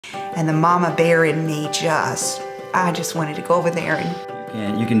And the mama bear in me I just wanted to go over there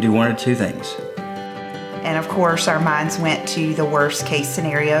and you can do one or two things. And of course our minds went to the worst case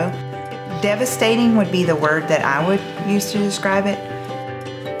scenario. Devastating would be the word that I would use to describe it.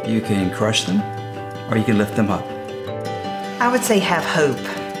 You can crush them or you can lift them up. I would say have hope.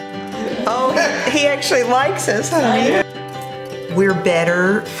 Oh, he actually likes us, honey. We're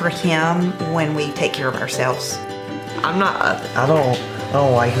better for him when we take care of ourselves. I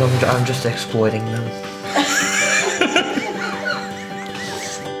don't like them, I'm just exploiting them.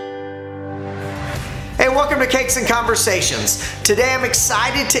 Hey, welcome to Cakes and Conversations. Today I'm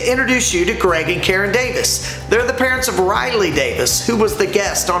excited to introduce you to Greg and Karen Davis. They're the parents of Riley Davis, who was the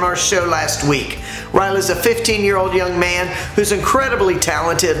guest on our show last week. Riley's a 15-year-old young man who's incredibly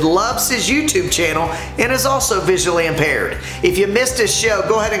talented, loves his YouTube channel, and is also visually impaired. If you missed his show,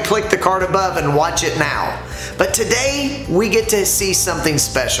 go ahead and click the card above and watch it now. But today, we get to see something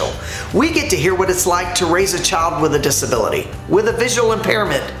special. We get to hear what it's like to raise a child with a disability, with a visual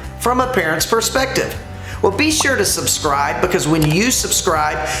impairment, from a parent's perspective. Well, be sure to subscribe, because when you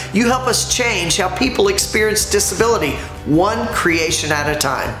subscribe, you help us change how people experience disability, one creation at a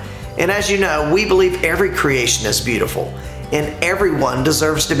time. And as you know, we believe every creation is beautiful, and everyone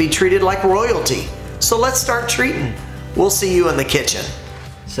deserves to be treated like royalty. So let's start treating. We'll see you in the kitchen.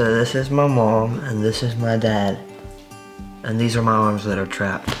 So this is my mom, and this is my dad. And these are my arms that are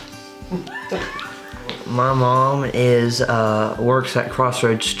trapped. My mom works at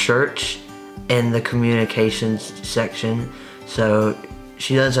Crossroads Church in the communications section. So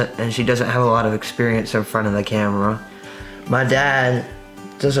she doesn't have a lot of experience in front of the camera. My dad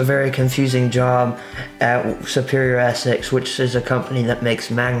does a very confusing job at Superior Essex, which is a company that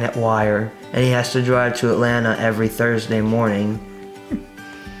makes magnet wire, and he has to drive to Atlanta every Thursday morning.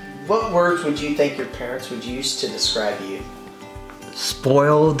 What words would you think your parents would use to describe you?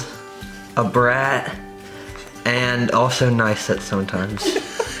 Spoiled, a brat, and also nice at sometimes.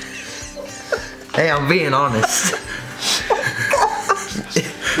 Hey, I'm being honest.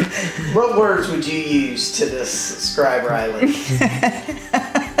 What words would you use to describe Riley?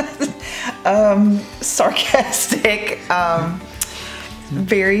 Sarcastic,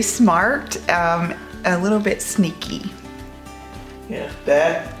 very smart, a little bit sneaky. Yeah,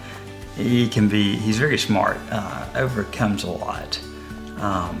 Dad? He's very smart, overcomes a lot.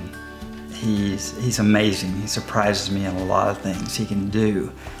 He's amazing. He surprises me in a lot of things he can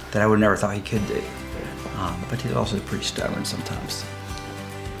do that I would never thought he could do. But he's also pretty stubborn sometimes.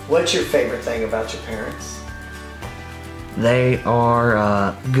 What's your favorite thing about your parents? They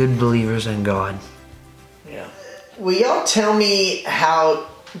are good believers in God. Yeah. Will y'all tell me how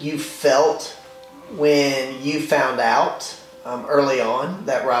you felt when you found out early on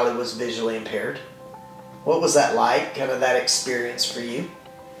that Riley was visually impaired? What was that like, kind of that experience for you?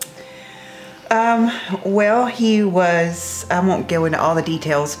 Well, he was, I won't go into all the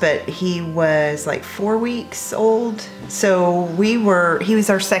details, but he was like 4 weeks old. So he was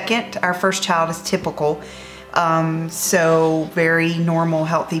our second. Our first child is typical. So very normal,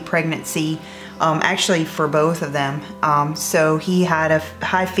 healthy pregnancy, actually for both of them. So he had a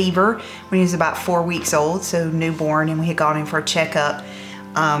high fever when he was about 4 weeks old, so newborn, and we had gone in for a checkup.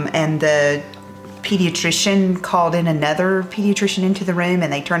 And the pediatrician called in another pediatrician into the room,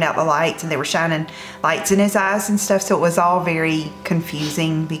 and they turned out the lights, and they were shining lights in his eyes and stuff. So it was all very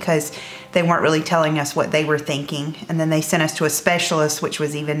confusing because they weren't really telling us what they were thinking. And then they sent us to a specialist, which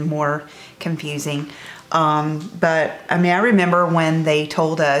was even more confusing. But I mean, I remember when they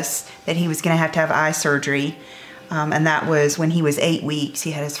told us that he was going to have eye surgery, and that was when he was 8 weeks. He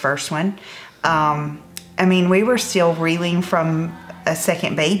had his first one. I mean, we were still reeling from a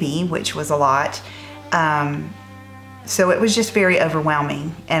second baby, which was a lot. So it was just very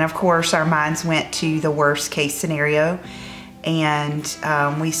overwhelming. And of course, our minds went to the worst case scenario. And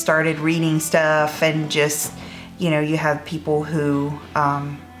we started reading stuff, and just, you know, you have people who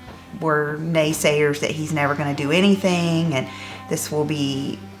were naysayers that he's never going to do anything, and this will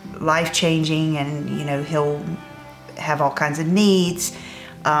be life-changing, and, you know, he'll have all kinds of needs.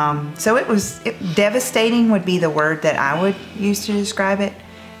 So devastating would be the word that I would use to describe it.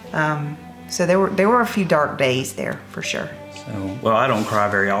 So there were a few dark days there, for sure. So, well, I don't cry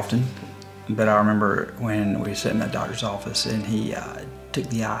very often, but I remember when we sat in the doctor's office, and he took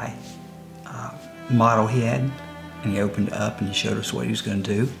the eye model he had, and he opened it up, and he showed us what he was going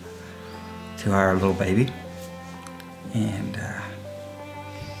to do to our little baby. And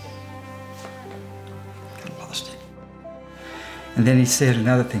lost it. And then he said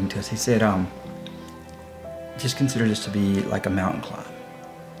another thing to us. He said, just consider this to be like a mountain climb.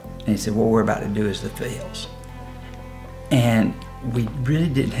 And he said, what we're about to do is the foothills. And we really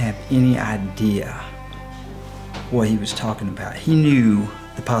didn't have any idea what he was talking about. He knew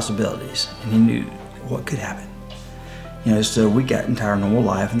the possibilities, and he knew what could happen. You know, so we got into our normal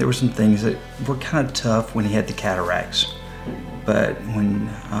life, and there were some things that were kind of tough when he had the cataracts. But when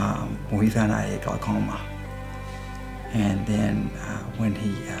we found out he had glaucoma, and then when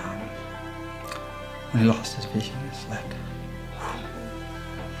he lost his vision, his left.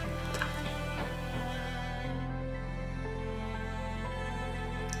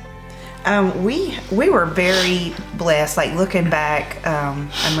 We were very blessed. Like looking back,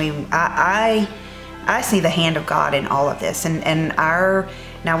 I mean, I see the hand of God in all of this, and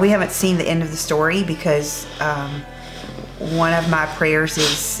now we haven't seen the end of the story because one of my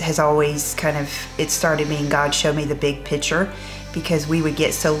prayers has always it started being, God, show me the big picture, because we would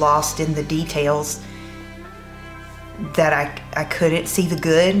get so lost in the details that I couldn't see the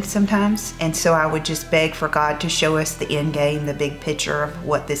good sometimes. And so I would just beg for God to show us the end game, the big picture of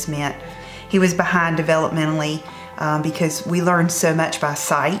what this meant. He was behind developmentally because we learned so much by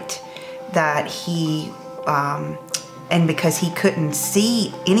sight that and because he couldn't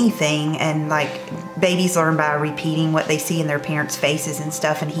see anything, and like babies learn by repeating what they see in their parents' faces and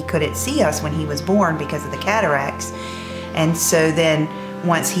stuff, and he couldn't see us when he was born because of the cataracts. And so then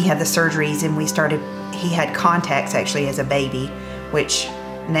once he had the surgeries and he had contacts actually as a baby, which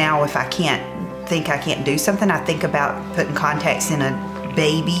now if I can't do something, I think about putting contacts in a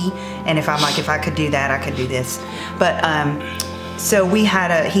baby, and if I'm like, if I could do that, I could do this. But so he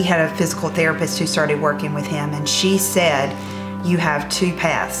had a physical therapist who started working with him, and she said, you have two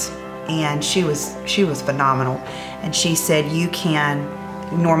paths. And she was phenomenal. And she said, you can,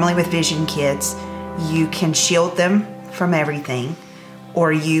 normally with vision kids, you can shield them from everything,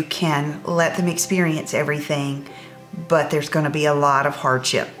 or you can let them experience everything, but there's going to be a lot of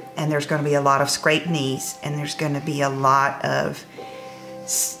hardship, and there's going to be a lot of scraped knees, and there's going to be a lot of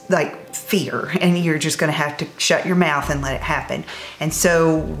like fear, and you're just going to have to shut your mouth and let it happen. And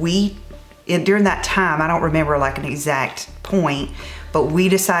so during that time, I don't remember like an exact point, but we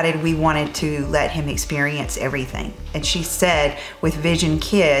decided we wanted to let him experience everything. And she said with vision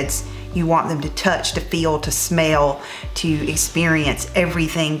kids, you want them to touch, to feel, to smell, to experience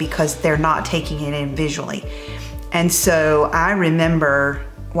everything, because they're not taking it in visually. And so I remember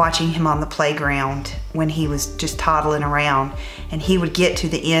watching him on the playground when he was just toddling around, and he would get to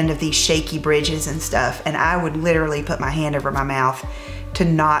the end of these shaky bridges and stuff, and I would literally put my hand over my mouth to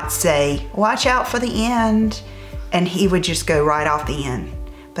not say, watch out for the end, and he would just go right off the end.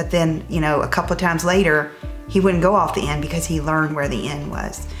 But then, you know, a couple of times later, he wouldn't go off the end because he learned where the end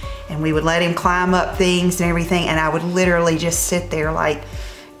was. And we would let him climb up things and everything, and I would literally just sit there like,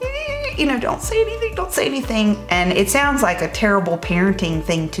 you know, don't say anything, don't say anything. And it sounds like a terrible parenting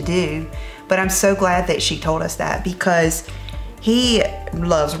thing to do, but I'm so glad that she told us that, because he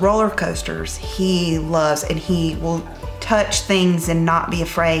loves roller coasters. He will touch things and not be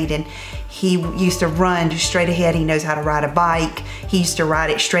afraid. And he used to run just straight ahead. He knows how to ride a bike. He used to ride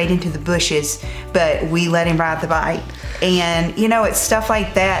it straight into the bushes, but we let him ride the bike. And you know, it's stuff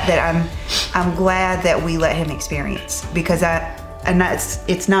like that that I'm glad that we let him experience, because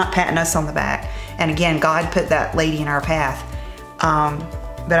it's not patting us on the back. And again, God put that lady in our path.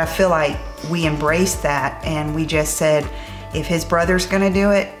 But I feel like we embraced that, and we just said, if his brother's gonna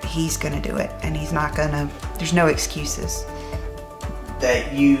do it, he's gonna do it. And he's not gonna, there's no excuses.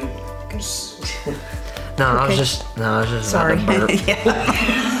 That you... No, I was just sorry. about to burp.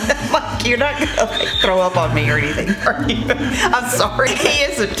 Yeah. Like, you're not gonna like throw up on me or anything, are you? I'm sorry. He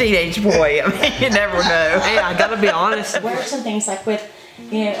is a teenage boy. I mean, you never know. Hey, I gotta be honest. What are some things like with,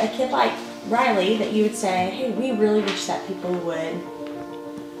 you know, a kid like Riley that you would say, hey, we really wish that people would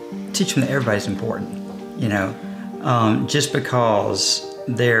teach them that everybody's important. You know, just because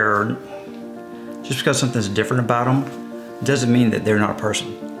something's different about them doesn't mean that they're not a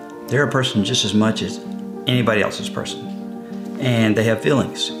person. They're a person just as much as anybody else's person, and they have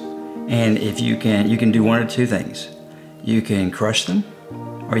feelings. And if you can do one or two things. You can crush them,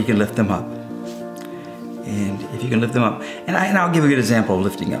 or you can lift them up. And if you can lift them up, and I'll give a good example of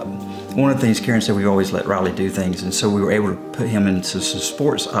lifting up. One of the things Karen said, we always let Riley do things, and so we were able to put him into some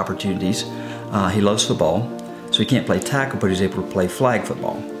sports opportunities. He loves football, so he can't play tackle, but he's able to play flag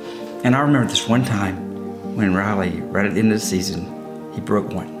football. And I remember this one time when Riley, right at the end of the season, he broke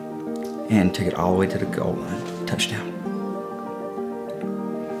one and took it all the way to the goal line, touchdown.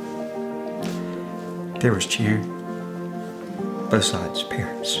 There was cheering, both sides,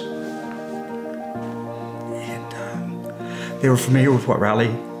 parents. And they were familiar with what Riley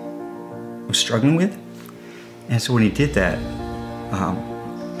was struggling with. And so when he did that,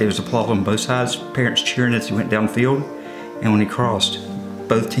 there was applause on both sides, parents cheering as he went downfield. and when he crossed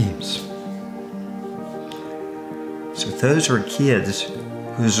both teams. So those are kids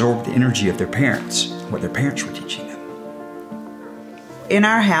who absorb the energy of their parents, what their parents were teaching them. In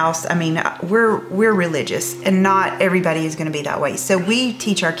our house, I mean, we're religious, and not everybody is going to be that way. So we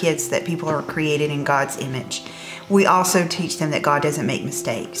teach our kids that people are created in God's image. We also teach them that God doesn't make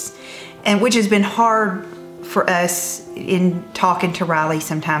mistakes, and which has been hard for us in talking to Riley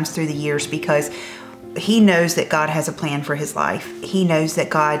sometimes through the years, because he knows that God has a plan for his life. He knows that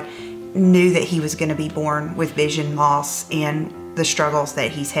God knew that he was going to be born with vision loss and the struggles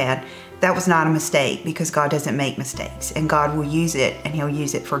that he's had. That was not a mistake, because God doesn't make mistakes, and God will use it, and he'll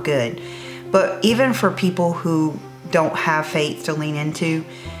use it for good. But even for people who don't have faith to lean into,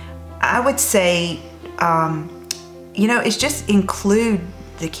 I would say, you know, it's just include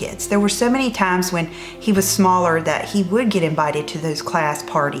the kids. There were so many times when he was smaller that he would get invited to those class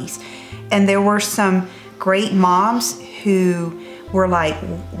parties. And there were some great moms who were like,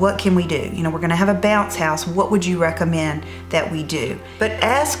 what can we do? You know, we're gonna have a bounce house. What would you recommend that we do? But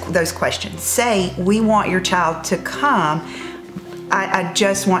ask those questions. Say, we want your child to come. I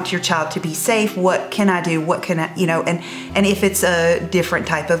just want your child to be safe. What can I do? What can I, you know, and if it's a different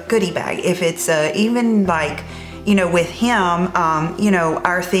type of goodie bag, if it's even like, you know, with him, you know,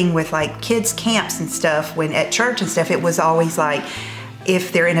 our thing with like kids camps and stuff, when at church and stuff, it was always like,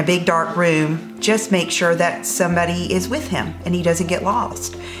 if they're in a big dark room, just make sure that somebody is with him and he doesn't get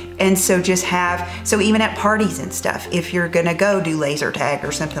lost. And so just so even at parties and stuff, if you're gonna go do laser tag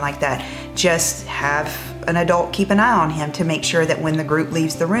or something like that, just have an adult keep an eye on him to make sure that when the group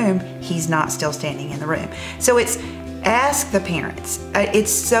leaves the room, he's not still standing in the room. So it's ask the parents.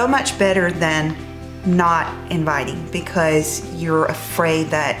 It's so much better than not inviting, because you're afraid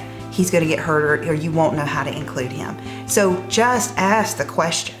that he's going to get hurt or you won't know how to include him. So just ask the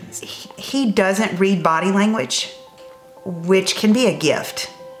questions. He doesn't read body language, which can be a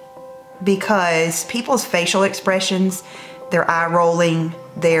gift, because people's facial expressions, their eye rolling,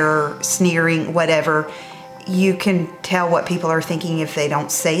 their sneering, whatever, you can tell what people are thinking if they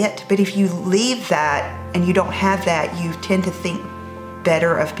don't say it. But if you leave that and you don't have that, you tend to think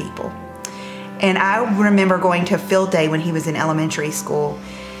better of people. And I remember going to a field day when he was in elementary school,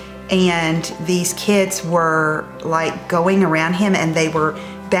 and these kids were like going around him, and they were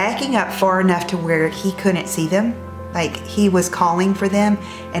backing up far enough to where he couldn't see them. Like he was calling for them,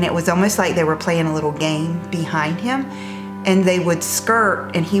 and it was almost like they were playing a little game behind him, and they would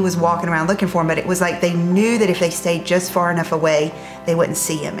skirt and he was walking around looking for them, but it was like they knew that if they stayed just far enough away, they wouldn't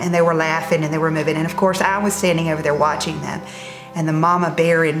see him, and they were laughing and they were moving. And of course I was standing over there watching them, and the mama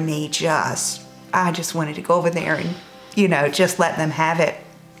bear in me I just wanted to go over there and, you know, just let them have it.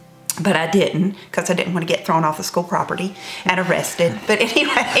 But I didn't, because I didn't want to get thrown off the school property and arrested. But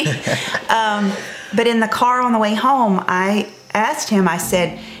anyway, but in the car on the way home, I asked him, I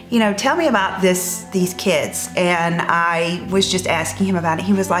said, you know, tell me about these kids. And I was just asking him about it.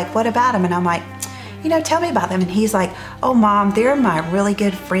 He was like, what about them? And I'm like, you know, tell me about them. And he's like, oh, Mom, they're my really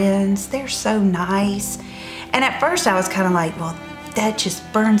good friends. They're so nice. And at first I was kind of like, well, that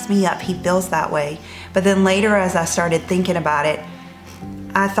just burns me up. He feels that way. But then later, as I started thinking about it,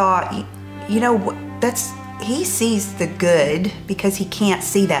 I thought, you know, he sees the good, because he can't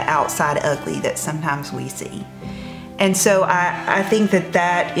see that outside ugly that sometimes we see. And so I think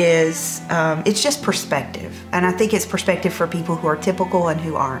that is, it's just perspective. And I think it's perspective for people who are typical and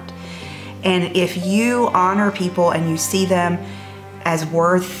who aren't. And if you honor people and you see them as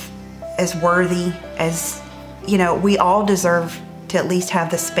worthy, as, you know, we all deserve to at least have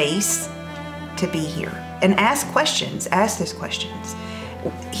the space to be here. And ask questions, ask those questions.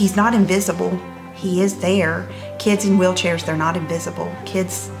 He's not invisible, he is there. Kids in wheelchairs, they're not invisible.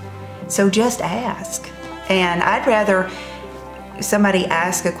 Kids, so just ask. And I'd rather somebody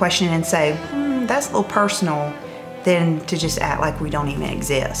ask a question and say, that's a little personal, than to just act like we don't even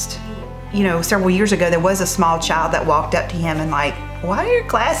exist. You know, several years ago, there was a small child that walked up to him and like, why are your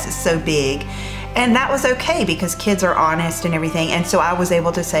glasses so big? And that was okay, because kids are honest and everything. And so I was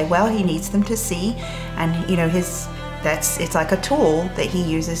able to say, well, he needs them to see. And you know, it's like a tool that he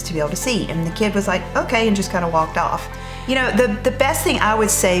uses to be able to see. And the kid was like, okay, and just kind of walked off. You know, the best thing I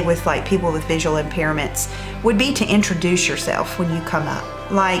would say with like people with visual impairments would be to introduce yourself when you come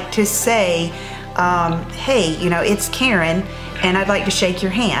up. Like to say, hey, you know, it's Karen, and I'd like to shake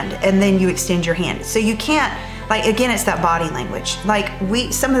your hand. And then you extend your hand. So you can't, like, again, it's that body language. Like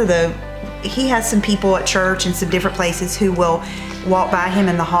he has some people at church and some different places who will walk by him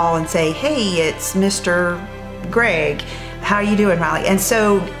in the hall and say, hey, it's Mr. Greg, how you doing, Riley? And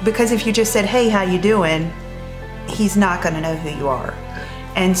so, because if you just said, hey, how you doing, he's not going to know who you are.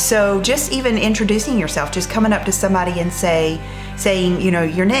 And so just even introducing yourself, just coming up to somebody and saying, you know,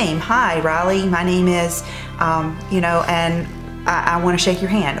 your name. Hi, Riley, my name is, you know, and I want to shake your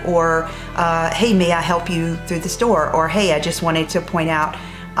hand. Or, hey, may I help you through the store? Or, hey, I just wanted to point out,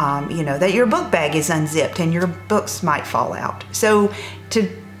 you know, that your book bag is unzipped and your books might fall out. So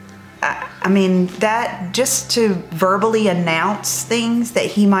I mean, that just to verbally announce things that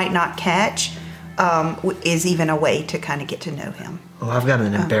he might not catch is even a way to kind of get to know him. Oh, I've got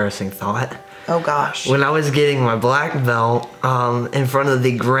an embarrassing thought. Oh gosh. When I was getting my black belt in front of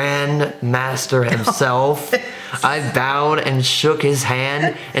the Grand Master himself, I bowed and shook his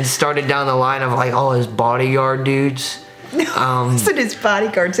hand and started down the line of like all his bodyguard dudes. No, it wasn't his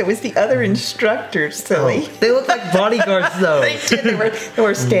bodyguards. It was the other instructors, silly. Oh, they looked like bodyguards though. They did. They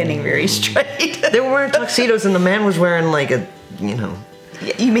were standing very straight. They were wearing tuxedos and the man was wearing like a, you know.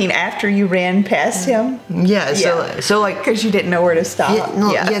 You mean after you ran past him? Yeah. So like because you didn't know where to stop.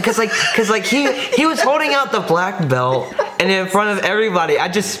 Yeah. Because like he was holding out the black belt and in front of everybody, I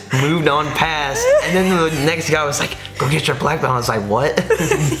just moved on past, and then the next guy was like, "Go get your black belt." I was like, "What?"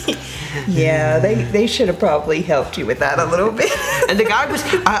 Yeah, they should have probably helped you with that a little bit. And the guy was,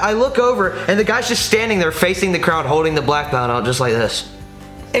 I look over and the guy's just standing there facing the crowd holding the black belt out just like this.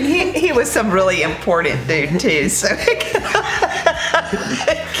 And he was some really important dude too, so.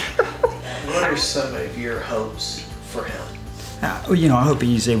 What are some of your hopes for him? You know, I hope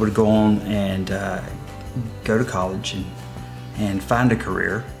he's able to go on and go to college and find a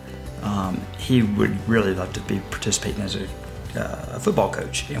career. He would really love to be participating as a football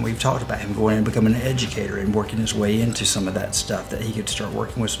coach, and we've talked about him going and becoming an educator and working his way into some of that stuff, that he could start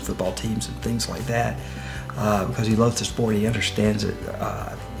working with some football teams and things like that, because he loves the sport. He understands it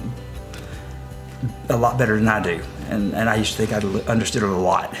a lot better than I do, and I used to think I understood it a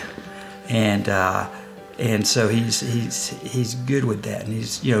lot, and so he's good with that. And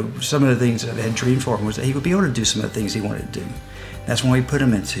he's, you know, some of the things that I had dreamed for him was that he would be able to do some of the things he wanted to do. That's when we put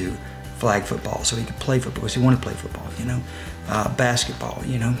him into flag football, so he could play football because he wanted to play football, you know, basketball,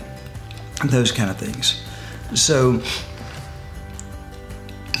 you know, those kind of things. So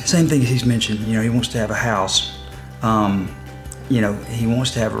same thing he's mentioned, you know, he wants to have a house, you know, he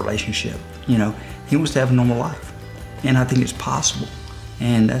wants to have a relationship, you know, he wants to have a normal life, and I think it's possible,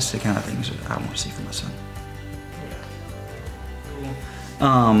 and that's the kind of things that I want to see for my son.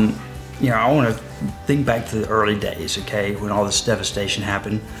 You know, I want to think back to the early days, okay, when all this devastation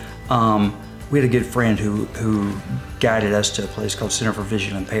happened. We had a good friend who guided us to a place called Center for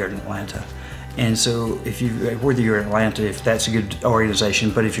Visually Impaired in Atlanta. And so whether you're in Atlanta, if that's a good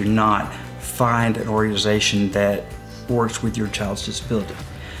organization, but if you're not, find an organization that works with your child's disability.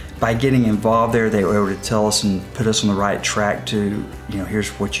 By getting involved there, they were able to tell us and put us on the right track to, you know, here's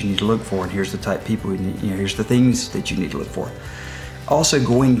what you need to look for, and here's the type of people you need, you know, here's the things that you need to look for. Also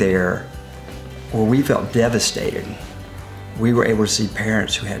going there, where we felt devastated, we were able to see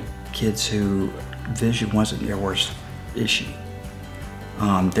parents who had kids who vision wasn't their worst issue.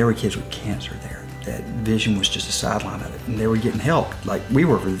 There were kids with cancer there, that vision was just a sideline of it, and they were getting help, like we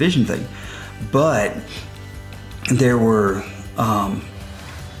were for the vision thing. But there were,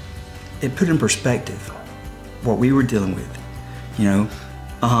 it put in perspective what we were dealing with, you know.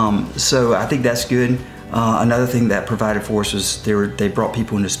 So I think that's good. Another thing that provided for us was they brought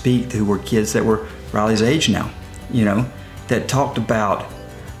people in to speak who were kids that were Riley's age now, you know, that talked about,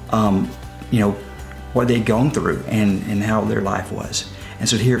 you know, what they'd gone through and how their life was. And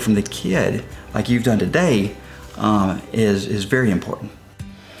so to hear it from the kid, like you've done today, is very important.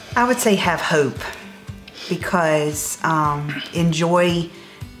 I would say have hope, because enjoy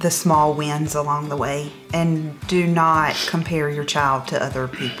the small wins along the way, and do not compare your child to other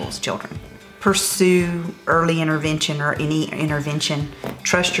people's children. Pursue early intervention or any intervention.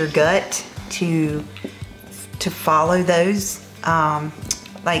 Trust your gut to follow those.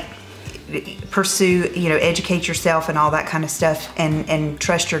 Like pursue, you know, educate yourself and all that kind of stuff, and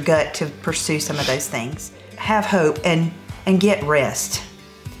trust your gut to pursue some of those things. Have hope and get rest,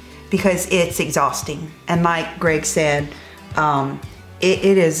 because it's exhausting. And like Greg said,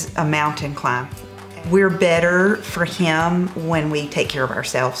 it is a mountain climb. We're better for him when we take care of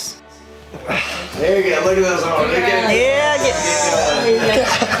ourselves. There you go. Look at those arms.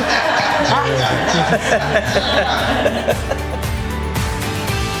 Yeah.